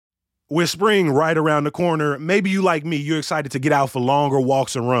With spring right around the corner, maybe you like me, you're excited to get out for longer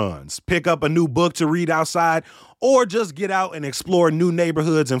walks and runs, pick up a new book to read outside, or just get out and explore new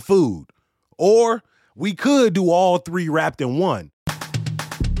neighborhoods and food. Or we could do all three wrapped in one.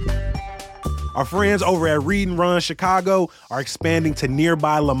 Our friends over at Read and Run Chicago are expanding to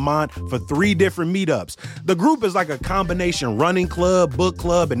nearby Lamont for 3 different meetups. The group is like a combination running club, book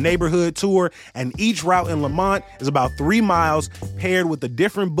club, and neighborhood tour, and each route in Lamont is about 3 miles paired with a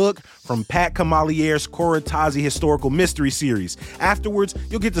different book from Pat Kamalier's Coratazi Historical Mystery Series. Afterwards,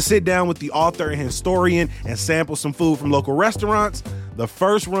 you'll get to sit down with the author and historian and sample some food from local restaurants. The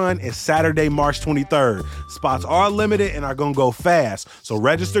first run is Saturday, March 23rd. Spots are limited and are going to go fast, so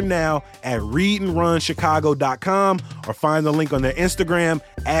register now at readandrunchicago.com or find the link on their Instagram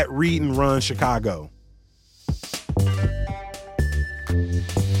at readandrunchicago.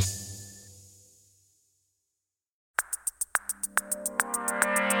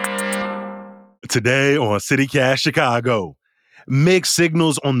 Today on CityCast Chicago, mixed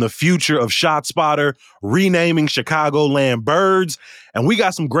signals on the future of ShotSpotter, renaming Chicagoland birds, and we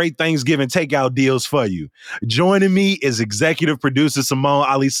got some great Thanksgiving takeout deals for you. Joining me is executive producer Simone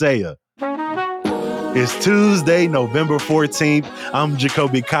Alisea. It's Tuesday, November 14th. I'm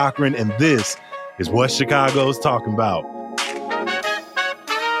Jacoby Cochran, and this is what Chicago's talking about.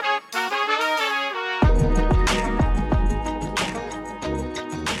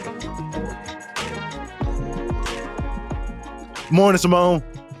 Morning, Simone.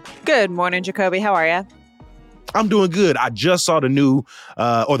 Good morning, Jacoby. How are you? I'm doing good. I just saw the new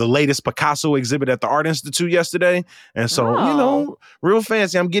or the latest Picasso exhibit at the Art Institute yesterday. And so, real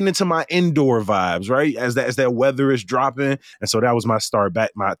fancy. I'm getting into my indoor vibes, right? As that weather is dropping. And so that was my start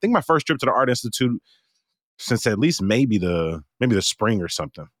back. I think my first trip to the Art Institute since at least maybe the spring or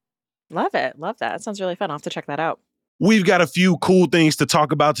something. Love it. Love that. That sounds really fun. I'll have to check that out. We've got a few cool things to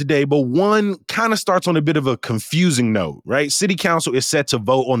talk about today, but one kind of starts on a bit of a confusing note, right? City Council is set to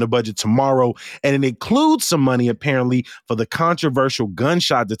vote on the budget tomorrow, and it includes some money, apparently, for the controversial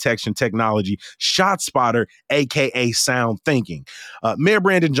gunshot detection technology, ShotSpotter, a.k.a. Sound Thinking. Mayor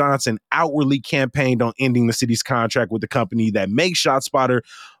Brandon Johnson outwardly campaigned on ending the city's contract with the company that makes ShotSpotter.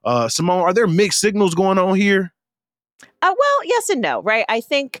 Simone, are there mixed signals going on here? Well, yes and no, right? I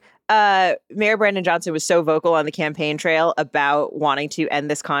think Mayor Brandon Johnson was so vocal on the campaign trail about wanting to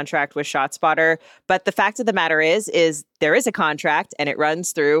end this contract with ShotSpotter. But the fact of the matter is there is a contract and it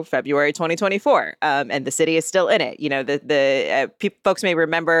runs through February 2024. And the city is still in it. You know, folks may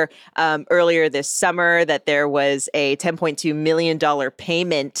remember earlier this summer that there was a $10.2 million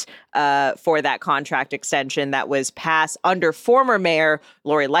payment for that contract extension that was passed under former Mayor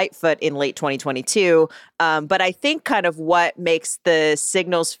Lori Lightfoot in late 2022. But I think kind of what makes the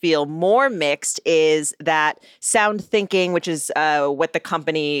signals feel more mixed is that Sound Thinking, which is what the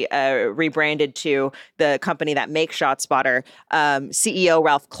company rebranded to, the company that makes ShotSpotter, CEO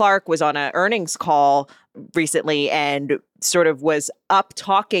Ralph Clark was on an earnings call recently and sort of was up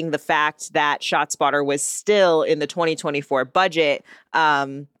talking the fact that ShotSpotter was still in the 2024 budget,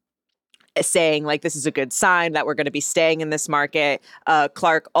 saying like this is a good sign that we're going to be staying in this market.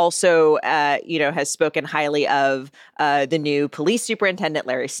 Clark also, has spoken highly of the new police superintendent,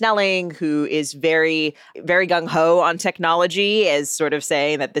 Larry Snelling, who is very, very gung-ho on technology, as sort of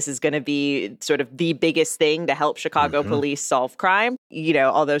saying that this is going to be sort of the biggest thing to help Chicago police solve crime. You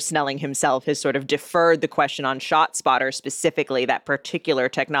know, although Snelling himself has sort of deferred the question on ShotSpotter, specifically that particular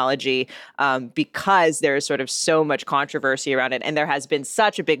technology, because there is sort of so much controversy around it. And there has been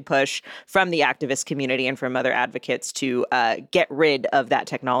such a big push from the activist community and from other advocates to get rid of that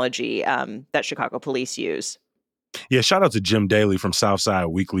technology that Chicago police use. Yeah, shout out to Jim Daly from Southside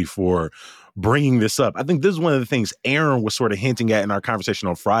Weekly for bringing this up. I think this is one of the things Aaron was sort of hinting at in our conversation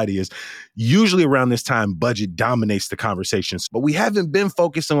on Friday is usually around this time, budget dominates the conversations, but we haven't been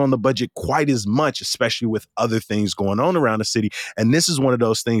focusing on the budget quite as much, especially with other things going on around the city. And this is one of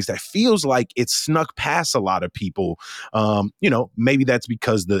those things that feels like it's snuck past a lot of people. Maybe that's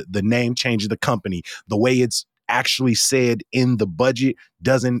because the name change of the company, the way it's actually said in the budget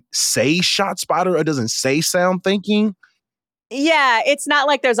doesn't say ShotSpotter or doesn't say Sound Thinking. Yeah, it's not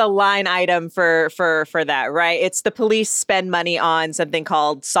like there's a line item for that, right? It's the police spend money on something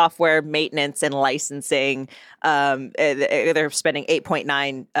called software maintenance and licensing. They're spending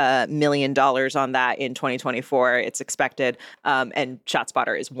 $8.9 million on that in 2024. It's expected. And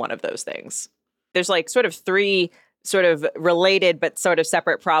ShotSpotter is one of those things. There's like sort of 3 sort of related but sort of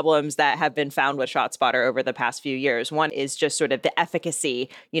separate problems that have been found with ShotSpotter over the past few years. One is just sort of the efficacy.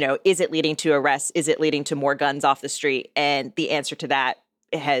 You know, is it leading to arrests? Is it leading to more guns off the street? And the answer to that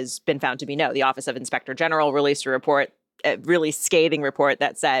has been found to be no. The Office of Inspector General released a report a really scathing report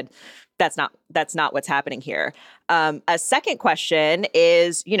that said that's not what's happening here. A second question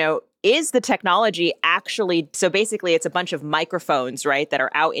is, is the technology actually, so basically it's a bunch of microphones, right, that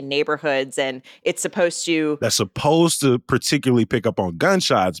are out in neighborhoods, and it's supposed to... That's supposed to particularly pick up on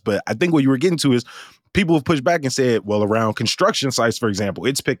gunshots. But I think what you were getting to is people have pushed back and said, well, around construction sites, for example,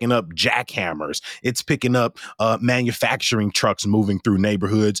 it's picking up jackhammers. It's picking up manufacturing trucks moving through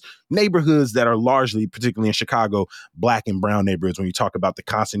neighborhoods that are largely, particularly in Chicago, Black and brown neighborhoods when you talk about the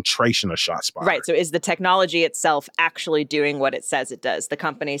concentration of ShotSpotter. Right. So is the technology itself actually doing what it says it does? The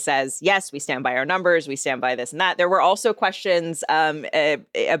company says, yes, we stand by our numbers. We stand by this and that. There were also questions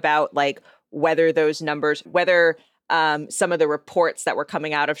about like whether those numbers, some of the reports that were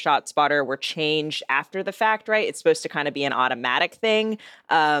coming out of ShotSpotter were changed after the fact, right? It's supposed to kind of be an automatic thing.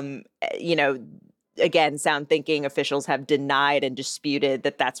 Again, sound thinking officials have denied and disputed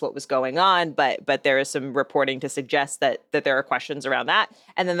that that's what was going on, but there is some reporting to suggest that there are questions around that.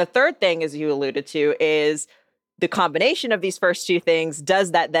 And then the third thing, as you alluded to, is the combination of these first two things.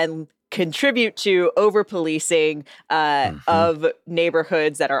 Does that then contribute to over-policing of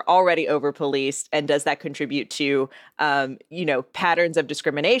neighborhoods that are already over-policed? And does that contribute to, patterns of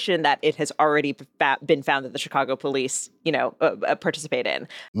discrimination that it has already been found that the Chicago police, participate in?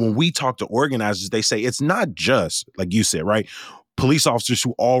 When we talk to organizers, they say it's not just, like you said, right, police officers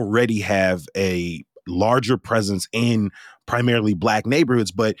who already have a larger presence in primarily Black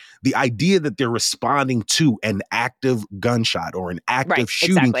neighborhoods, but the idea that they're responding to an active gunshot or an active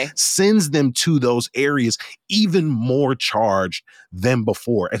shooting sends them to those areas even more charged than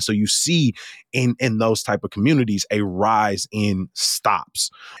before. And so you see in those type of communities a rise in stops.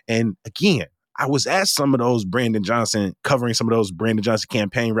 And again, I was at some of those covering some of those Brandon Johnson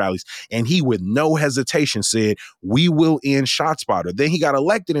campaign rallies, and he with no hesitation said, we will end ShotSpotter. Then he got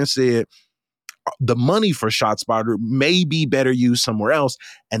elected and said, the money for ShotSpotter may be better used somewhere else.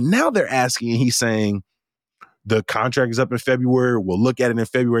 And now they're asking, and he's saying, the contract is up in February. We'll look at it in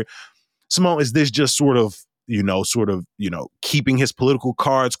February. Simone, is this just sort of keeping his political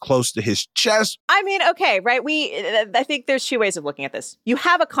cards close to his chest? I mean, okay, right. I think there's two ways of looking at this. You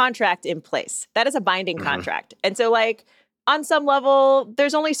have a contract in place. That is a binding contract. And so like, on some level,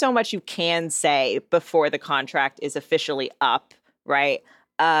 there's only so much you can say before the contract is officially up, right?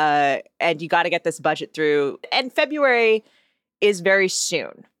 And you got to get this budget through. And February is very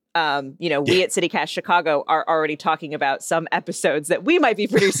soon. We at CityCast Chicago are already talking about some episodes that we might be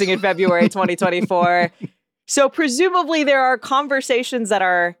producing in February 2024. So presumably there are conversations that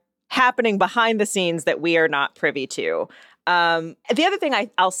are happening behind the scenes that we are not privy to. The other thing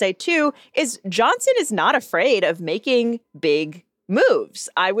I'll say, too, is Johnson is not afraid of making big moves.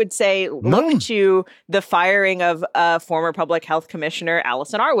 I would say look to the firing of former public health commissioner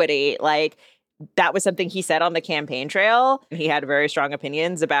Allison Arwady. Like, that was something he said on the campaign trail. He had very strong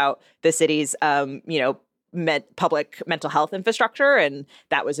opinions about the city's, public mental health infrastructure, and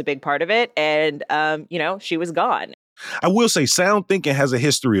that was a big part of it. And, she was gone. I will say sound thinking has a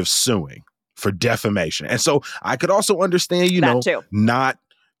history of suing for defamation. And so I could also understand, not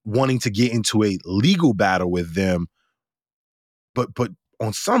wanting to get into a legal battle with them. But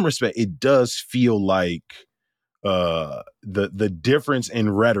on some respect, it does feel like the difference in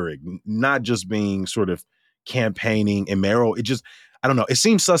rhetoric, not just being sort of campaigning and mayoral. I don't know. It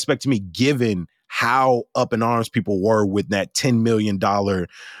seems suspect to me, given how up in arms people were with that $10 million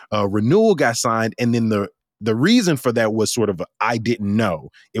renewal got signed. And then the reason for that was sort of, I didn't know.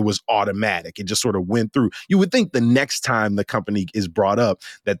 It was automatic. It just sort of went through. You would think the next time the company is brought up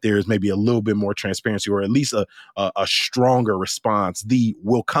that there's maybe a little bit more transparency or at least a stronger response.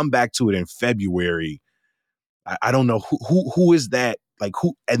 We'll come back to it in February. I don't know who is that? Like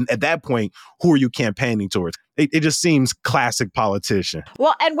who? And at that point, who are you campaigning towards? It just seems classic politician.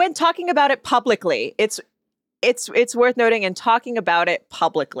 Well, and when talking about it publicly, it's worth noting and talking about it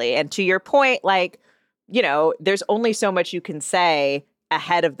publicly. And to your point, like, there's only so much you can say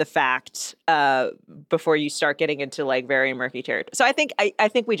ahead of the fact before you start getting into like very murky territory. So I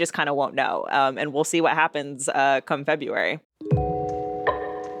think we just kind of won't know, and we'll see what happens come February.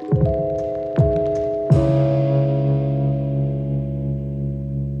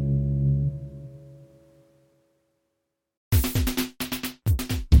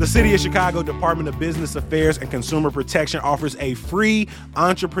 The City of Chicago Department of Business Affairs and Consumer Protection offers a free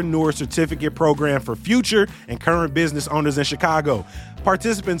entrepreneur certificate program for future and current business owners in Chicago.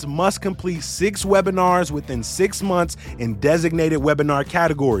 Participants must complete 6 webinars within 6 months in designated webinar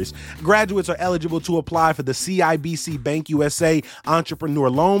categories. Graduates are eligible to apply for the CIBC Bank USA Entrepreneur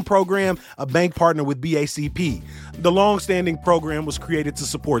Loan Program, a bank partner with BACP. The long-standing program was created to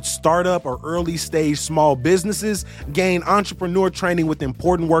support startup or early-stage small businesses gain entrepreneur training with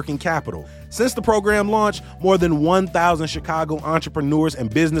important working capital. Since the program launch, more than 1,000 Chicago entrepreneurs and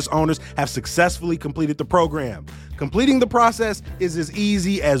business owners have successfully completed the program. Completing the process is as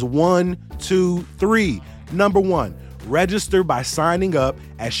easy as 1, 2, 3. Number 1, register by signing up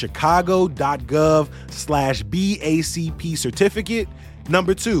at chicago.gov/BACP certificate.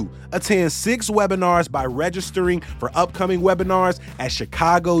 Number 2, attend 6 webinars by registering for upcoming webinars at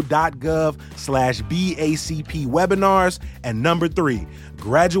chicago.gov/BACP webinars. And number 3,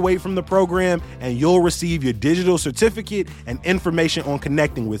 graduate from the program and you'll receive your digital certificate and information on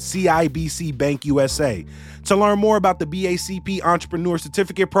connecting with CIBC Bank USA. To learn more about the BACP Entrepreneur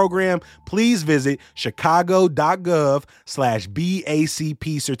Certificate Program, please visit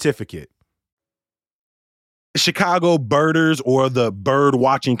chicago.gov/BACP certificate. Chicago birders, or the bird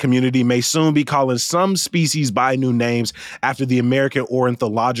watching community, may soon be calling some species by new names after the American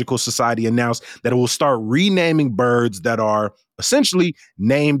Ornithological Society announced that it will start renaming birds that are essentially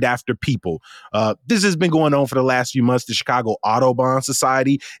named after people. This has been going on for the last few months. The Chicago Audubon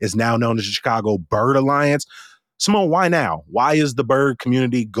Society is now known as the Chicago Bird Alliance. Simone, why now? Why is the bird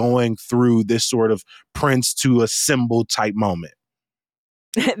community going through this sort of Prince to a symbol type moment?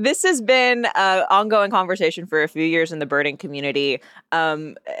 This has been an ongoing conversation for a few years in the birding community.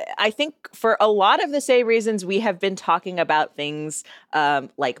 I think for a lot of the same reasons we have been talking about things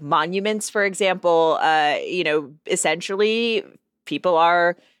like monuments, for example. Essentially, people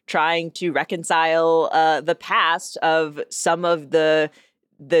are trying to reconcile the past of some of the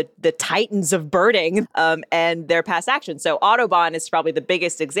titans of birding and their past actions. So Audubon is probably the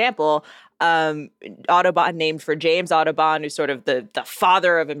biggest example. Audubon, named for James Audubon, who's sort of the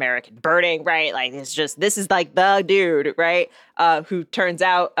father of American birding, right? Like, this is like the dude, right? Who turns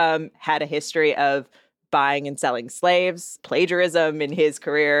out had a history of buying and selling slaves, plagiarism in his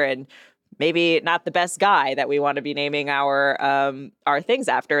career, and maybe not the best guy that we want to be naming our things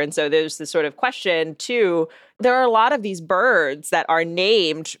after. And so there's this sort of question too. There are a lot of these birds that are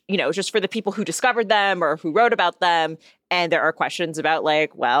named, just for the people who discovered them or who wrote about them. And there are questions about,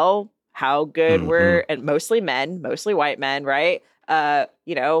 like, well, how good were, and mostly men, mostly white men, right? What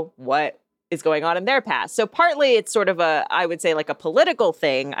is going on in their past? So partly it's sort of I would say like a political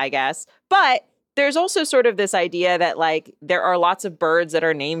thing, I guess. But there's also sort of this idea that, like, there are lots of birds that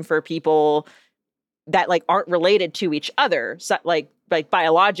are named for people that, like, aren't related to each other, so, like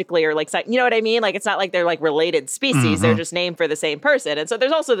biologically, or like, you know what I mean? Like, it's not like they're like related species. They're just named for the same person. And so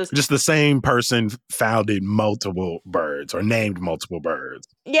there's also this, just the same person founded multiple birds or named multiple birds.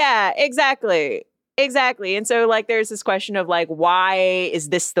 Yeah, exactly. Exactly. And so, like, there's this question of, like, why is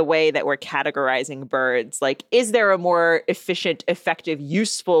this the way that we're categorizing birds? Like, is there a more efficient, effective,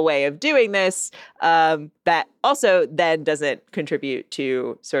 useful way of doing this that also then doesn't contribute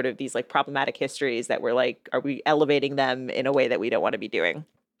to sort of these, like, problematic histories that we're like, are we elevating them in a way that we don't want to be doing?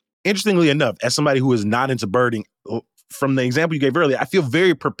 Interestingly enough, as somebody who is not into birding, from the example you gave earlier, I feel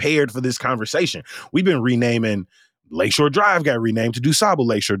very prepared for this conversation. We've been renaming. Lakeshore Drive got renamed to DuSable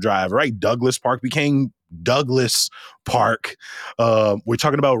Lakeshore Drive, right? Douglas Park became Douglas Park. We're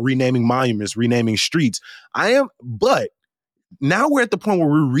talking about renaming monuments, renaming streets. But now we're at the point where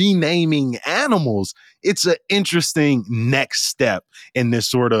we're renaming animals. It's an interesting next step in this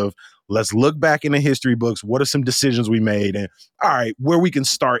sort of, let's look back in the history books. What are some decisions we made? And all right, where we can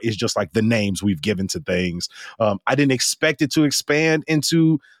start is just like the names we've given to things. I didn't expect it to expand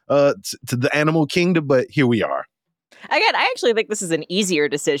into to the animal kingdom, but here we are. Again, I actually think this is an easier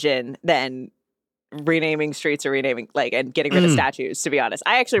decision than renaming streets or renaming, like, and getting rid of statues, to be honest.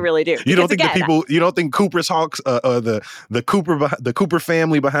 I actually really do. You don't think you don't think Cooper's Hawks, the Cooper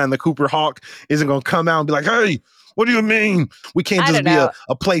family behind the Cooper Hawk isn't going to come out and be like, hey, what do you mean? We can't just be a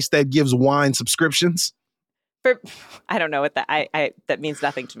place that gives wine subscriptions? I don't know what that means.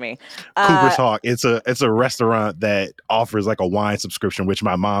 Nothing to me. Cooper's Hawk. It's a restaurant that offers like a wine subscription, which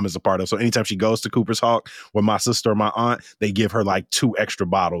my mom is a part of. So anytime she goes to Cooper's Hawk with my sister or my aunt, they give her like 2 extra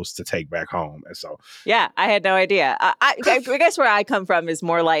bottles to take back home. And so, yeah, I had no idea. I guess where I come from is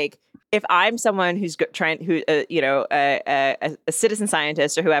more like, if I'm someone who's a citizen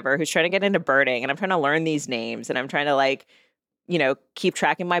scientist or whoever who's trying to get into birding, and I'm trying to learn these names, and I'm trying to, like, keep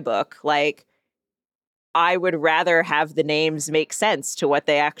track in my book, like, I would rather have the names make sense to what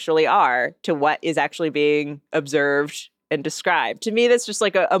they actually are, to what is actually being observed and describe. To me, that's just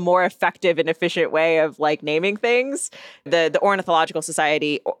like a more effective and efficient way of like naming things. The Ornithological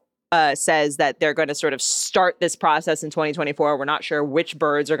Society says that they're going to sort of start this process in 2024. We're not sure which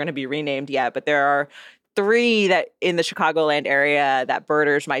birds are going to be renamed yet, but there are 3 that in the Chicagoland area that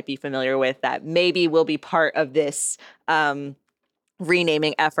birders might be familiar with that maybe will be part of this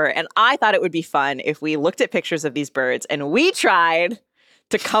renaming effort. And I thought it would be fun if we looked at pictures of these birds and we tried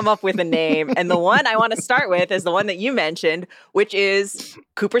to come up with a name. And the one I want to start with is the one that you mentioned, which is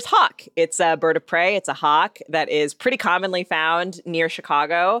Cooper's hawk. It's a bird of prey. It's a hawk that is pretty commonly found near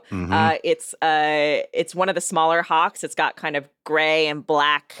Chicago. It's one of the smaller hawks. It's got kind of gray and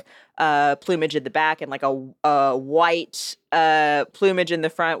black plumage in the back and like a white plumage in the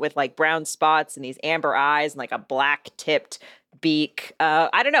front with like brown spots and these amber eyes and like a black tipped beak.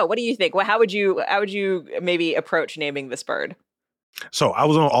 I don't know. What do you think? Well, how would you maybe approach naming this bird? So I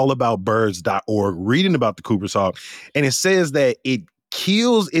was on allaboutbirds.org reading about the Cooper's hawk, and it says that it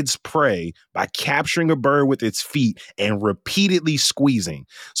kills its prey by capturing a bird with its feet and repeatedly squeezing.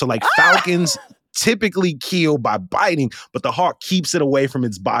 So like falcons typically kill by biting, but the hawk keeps it away from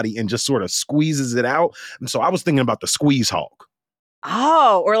its body and just sort of squeezes it out. And so I was thinking about the squeeze hawk.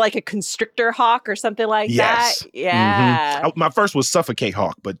 Oh, or like a constrictor hawk or something like that. Yeah. My first was suffocate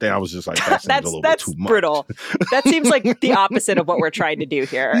hawk, but then I was just like, that seems a little bit too much. Brittle. That seems like the opposite of what we're trying to do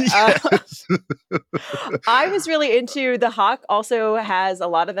here. Yes. I was really into the hawk. Also has a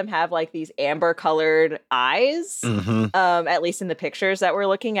lot of them have like these amber colored eyes, at least in the pictures that we're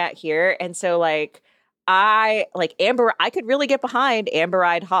looking at here. And so like I could really get behind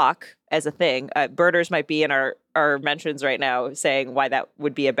amber-eyed hawk as a thing. Birders might be in our mentions right now saying why that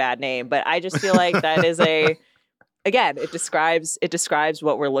would be a bad name, but I just feel like that is again, it describes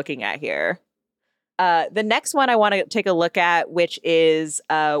what we're looking at here. The next one I want to take a look at, which is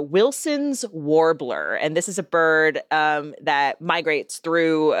Wilson's warbler, and this is a bird that migrates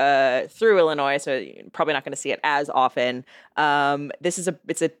through Illinois, so you're probably not going to see it as often.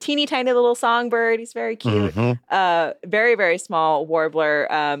 It's a teeny tiny little songbird. He's very cute, very very small warbler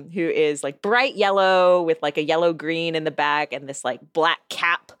who is like bright yellow with like a yellow green in the back and this like black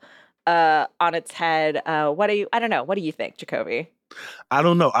cap on its head. I don't know. What do you think, Jacoby? I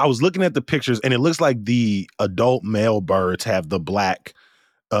don't know. I was looking at the pictures and it looks like the adult male birds have the black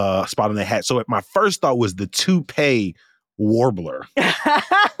spot on their hat. So my first thought was the toupee warbler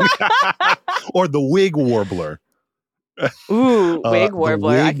or the wig warbler. Ooh, wig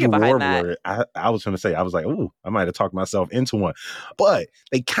warbler. I can get behind warbler, that. I was going to say, I was like, ooh, I might have talked myself into one. But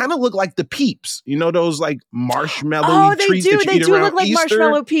they kind of look like the peeps. You know, those like marshmallow treats that you eat around Easter? They do look like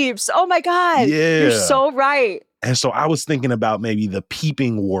marshmallow peeps. Oh my God. Yeah. You're so right. And so I was thinking about maybe the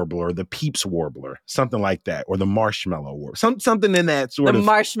peeping warbler, or the peeps warbler, something like that, or the marshmallow warbler, something in that sort of the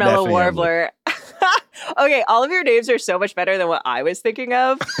marshmallow warbler. Okay, all of your names are so much better than what I was thinking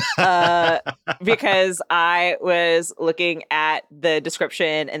of, because I was looking at the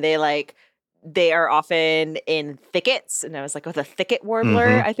description and they are often in thickets, and I was like, oh, the thicket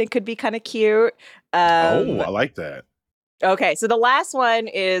warbler I think could be kind of cute. I like that. Okay, so the last one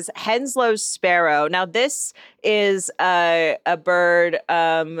is Henslow's sparrow. Now, this is a bird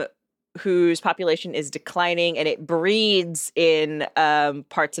whose population is declining, and it breeds in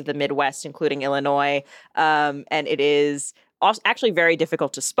parts of the Midwest, including Illinois. And it is actually very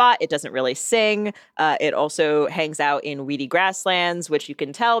difficult to spot. It doesn't really sing. It also hangs out in weedy grasslands, which you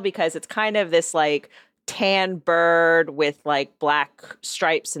can tell because it's kind of this like tan bird with like black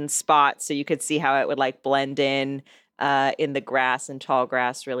stripes and spots. So you could see how it would like blend in the grass and tall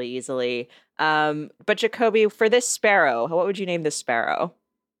grass really easily. But Jacoby, for this sparrow, what would you name this sparrow?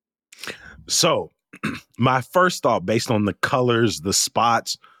 So my first thought based on the colors, the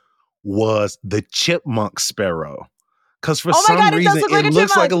spots, was the chipmunk sparrow. Because for some reason, it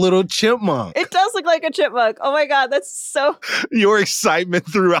looks like a little chipmunk. It does look like a chipmunk. Oh my God, that's so... Your excitement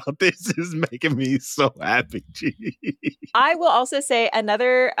throughout this is making me so happy. I will also say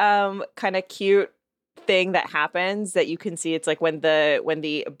another kind of cute thing that happens that you can see, it's like when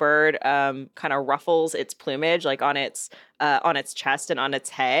the bird kind of ruffles its plumage like on its chest and on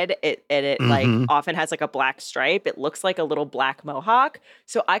its head, it like often has like a black stripe. It looks like a little black mohawk.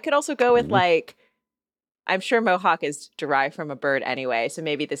 So I could also go with like, I'm sure mohawk is derived from a bird anyway, so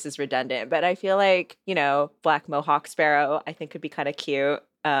maybe this is redundant, but I feel like, you know, black mohawk sparrow I think could be kind of cute,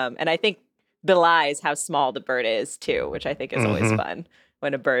 and I think belies how small the bird is too, which I think is always fun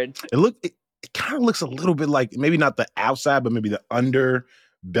when a bird It kind of looks a little bit like, maybe not the outside, but maybe the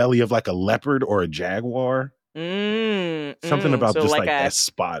underbelly of like a leopard or a jaguar. Something about so just like that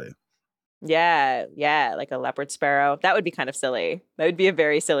spotted. Yeah, like a leopard sparrow. That would be kind of silly. That would be a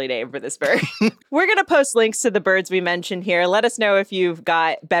very silly name for this bird. We're going to post links to the birds we mentioned here. Let us know if you've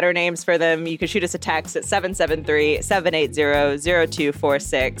got better names for them. You can shoot us a text at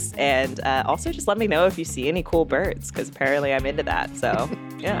 773-780-0246. And also just let me know if you see any cool birds, because apparently I'm into that. So,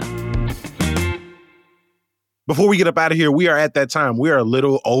 yeah. Before we get up out of here, we are at that time. We are a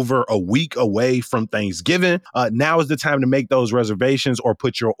little over a week away from Thanksgiving. Now is the time to make those reservations or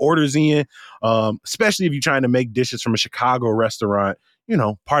put your orders in, especially if you're trying to make dishes from a Chicago restaurant. You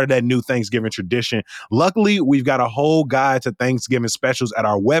know, part of that new Thanksgiving tradition. Luckily, we've got a whole guide to Thanksgiving specials at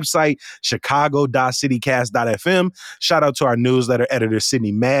our website, chicago.citycast.fm. Shout out to our newsletter editor,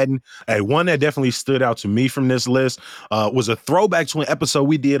 Sydney Madden. Hey, one that definitely stood out to me from this list was a throwback to an episode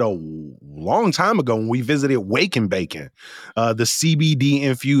we did a long time ago when we visited Wake and Bacon, the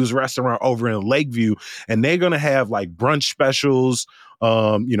CBD-infused restaurant over in Lakeview. And they're going to have like brunch specials,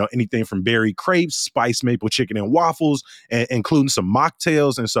 anything from berry crepes, spiced maple chicken and waffles, and including some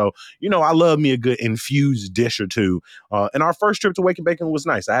mocktails. And so, I love me a good infused dish or two. And our first trip to Wake and Bacon was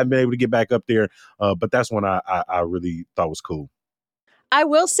nice. I haven't been able to get back up there, but that's one I really thought was cool. I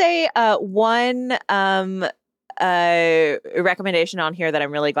will say one recommendation on here that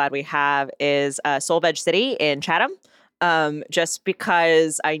I'm really glad we have is Soul Veg City in Chatham. Just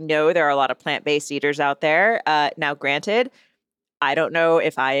because I know there are a lot of plant-based eaters out there. Now, granted, I don't know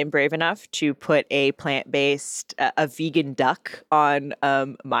if I am brave enough to put a plant-based, a vegan duck on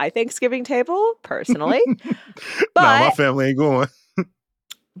my Thanksgiving table, personally. No, my family ain't going.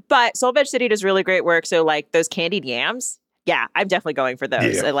 But Soul Veg City does really great work. So, like, those candied yams, yeah, I'm definitely going for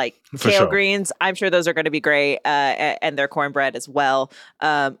those. Yeah, like kale greens, I'm sure those are going to be great, and their cornbread as well.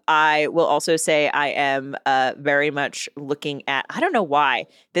 I will also say I am very much looking at, I don't know why,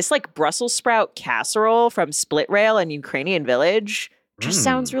 this like Brussels sprout casserole from Split Rail and Ukrainian Village just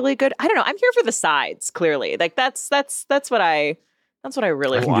sounds really good. I don't know. I'm here for the sides, clearly. Like that's what I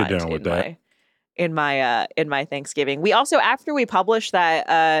really want get down with that. In my Thanksgiving. We also, after we published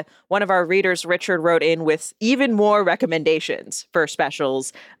that, one of our readers, Richard, wrote in with even more recommendations for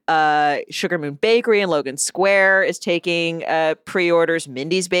specials. Sugar Moon Bakery in Logan Square is taking pre-orders.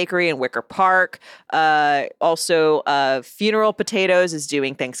 Mindy's Bakery in Wicker Park. Also, Funeral Potatoes is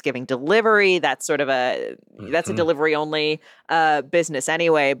doing Thanksgiving delivery. That's sort of that's a delivery only business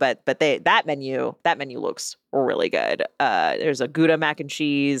anyway. But that menu looks really good. There's a Gouda mac and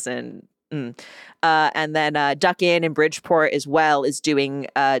cheese and then Duck Inn in Bridgeport as well is doing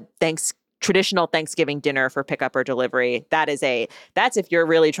traditional Thanksgiving dinner for pickup or delivery. That's if you're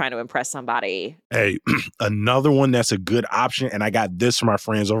really trying to impress somebody. Hey, another one that's a good option, and I got this from our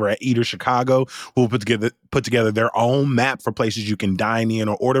friends over at Eater Chicago, who put together their own map for places you can dine in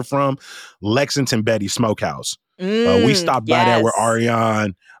or order from. Lexington Betty Smokehouse. We stopped by there with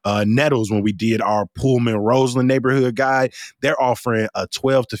Ariane Nettles when we did our Pullman Roseland neighborhood guide. They're offering a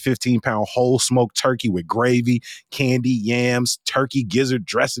 12 to 15 pound whole smoked turkey with gravy, candy, yams, turkey gizzard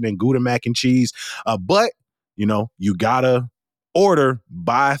dressing, and Gouda mac and cheese. But you gotta order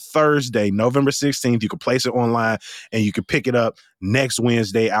by Thursday, November 16th. You can place it online and you can pick it up next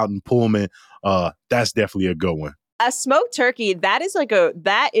Wednesday out in Pullman. That's definitely a good one. A smoked turkey, that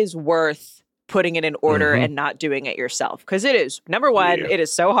is worth putting it in order and not doing it yourself. Because it is, number one, it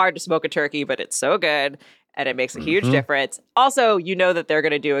is so hard to smoke a turkey, but it's so good and it makes a huge difference. Also, that they're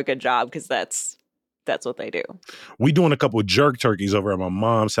going to do a good job because that's what they do. We doing a couple of jerk turkeys over at my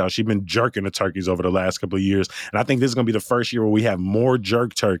mom's house. She's been jerking the turkeys over the last couple of years. And I think this is going to be the first year where we have more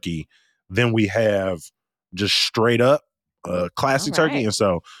jerk turkey than we have just straight up classic turkey. And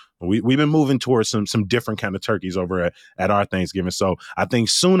so we've been moving towards some different kind of turkeys over at our Thanksgiving. So I think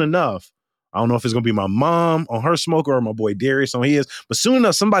soon enough, I don't know if it's going to be my mom on her smoker or my boy Darius on his, but soon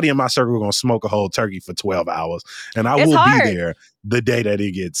enough, somebody in my circle is going to smoke a whole turkey for 12 hours. And I will be there the day that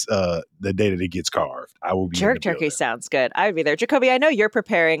it gets carved. I will be there. Jerk turkey sounds good. I would be there. Jacoby, I know you're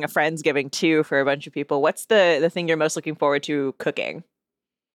preparing a Friendsgiving too for a bunch of people. What's the thing you're most looking forward to cooking?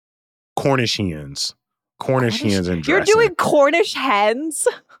 Cornish hens. Cornish hens and dressing. You're doing Cornish hens?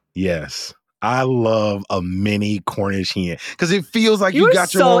 Yes. I love a mini Cornish hen because it feels like you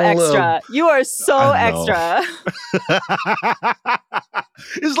got your own extra. You are so extra.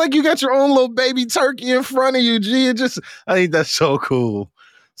 It's like you got your own little baby turkey in front of you, G. I think that's so cool.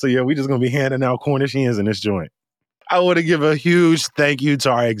 So yeah, we just gonna be handing out Cornish hens in this joint. I want to give a huge thank you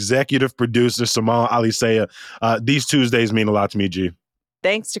to our executive producer, Simone Alisea. These Tuesdays mean a lot to me, G.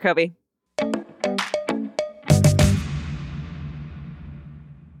 Thanks, Jacoby.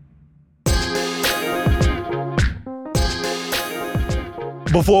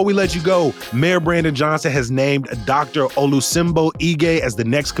 Before we let you go, Mayor Brandon Johnson has named Dr. Olusimbo Ige as the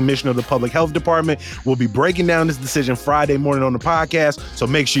next commissioner of the Public Health Department. We'll be breaking down this decision Friday morning on the podcast, so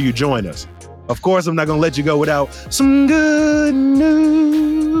make sure you join us. Of course, I'm not going to let you go without some good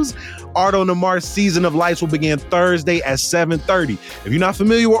news. Art on the Mart Season of Lights will begin Thursday at 7:30. If you're not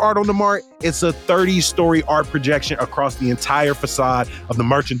familiar with Art on the Mart, it's a 30-story art projection across the entire facade of the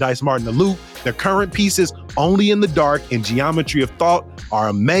Merchandise Mart in the Loop. The current pieces, Only in the Dark and Geometry of Thought, are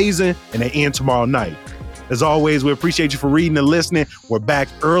amazing, and they end tomorrow night. As always, we appreciate you for reading and listening. We're back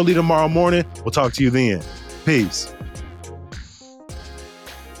early tomorrow morning. We'll talk to you then. Peace.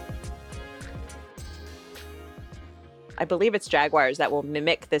 I believe it's jaguars that will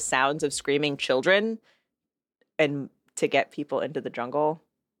mimic the sounds of screaming children and to get people into the jungle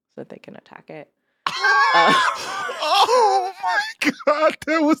so that they can attack it. Oh my God,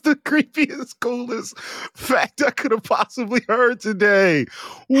 that was the creepiest, coolest fact I could have possibly heard today.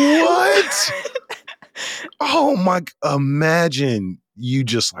 What? Oh my, imagine you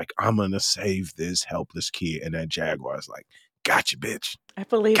just like, I'm gonna save this helpless kid, and that jaguar's like, gotcha, bitch. I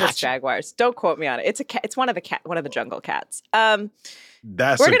believe it's jaguars. Don't quote me on it. It's a cat. It's one of the jungle cats.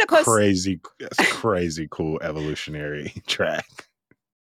 That's crazy cool evolutionary track.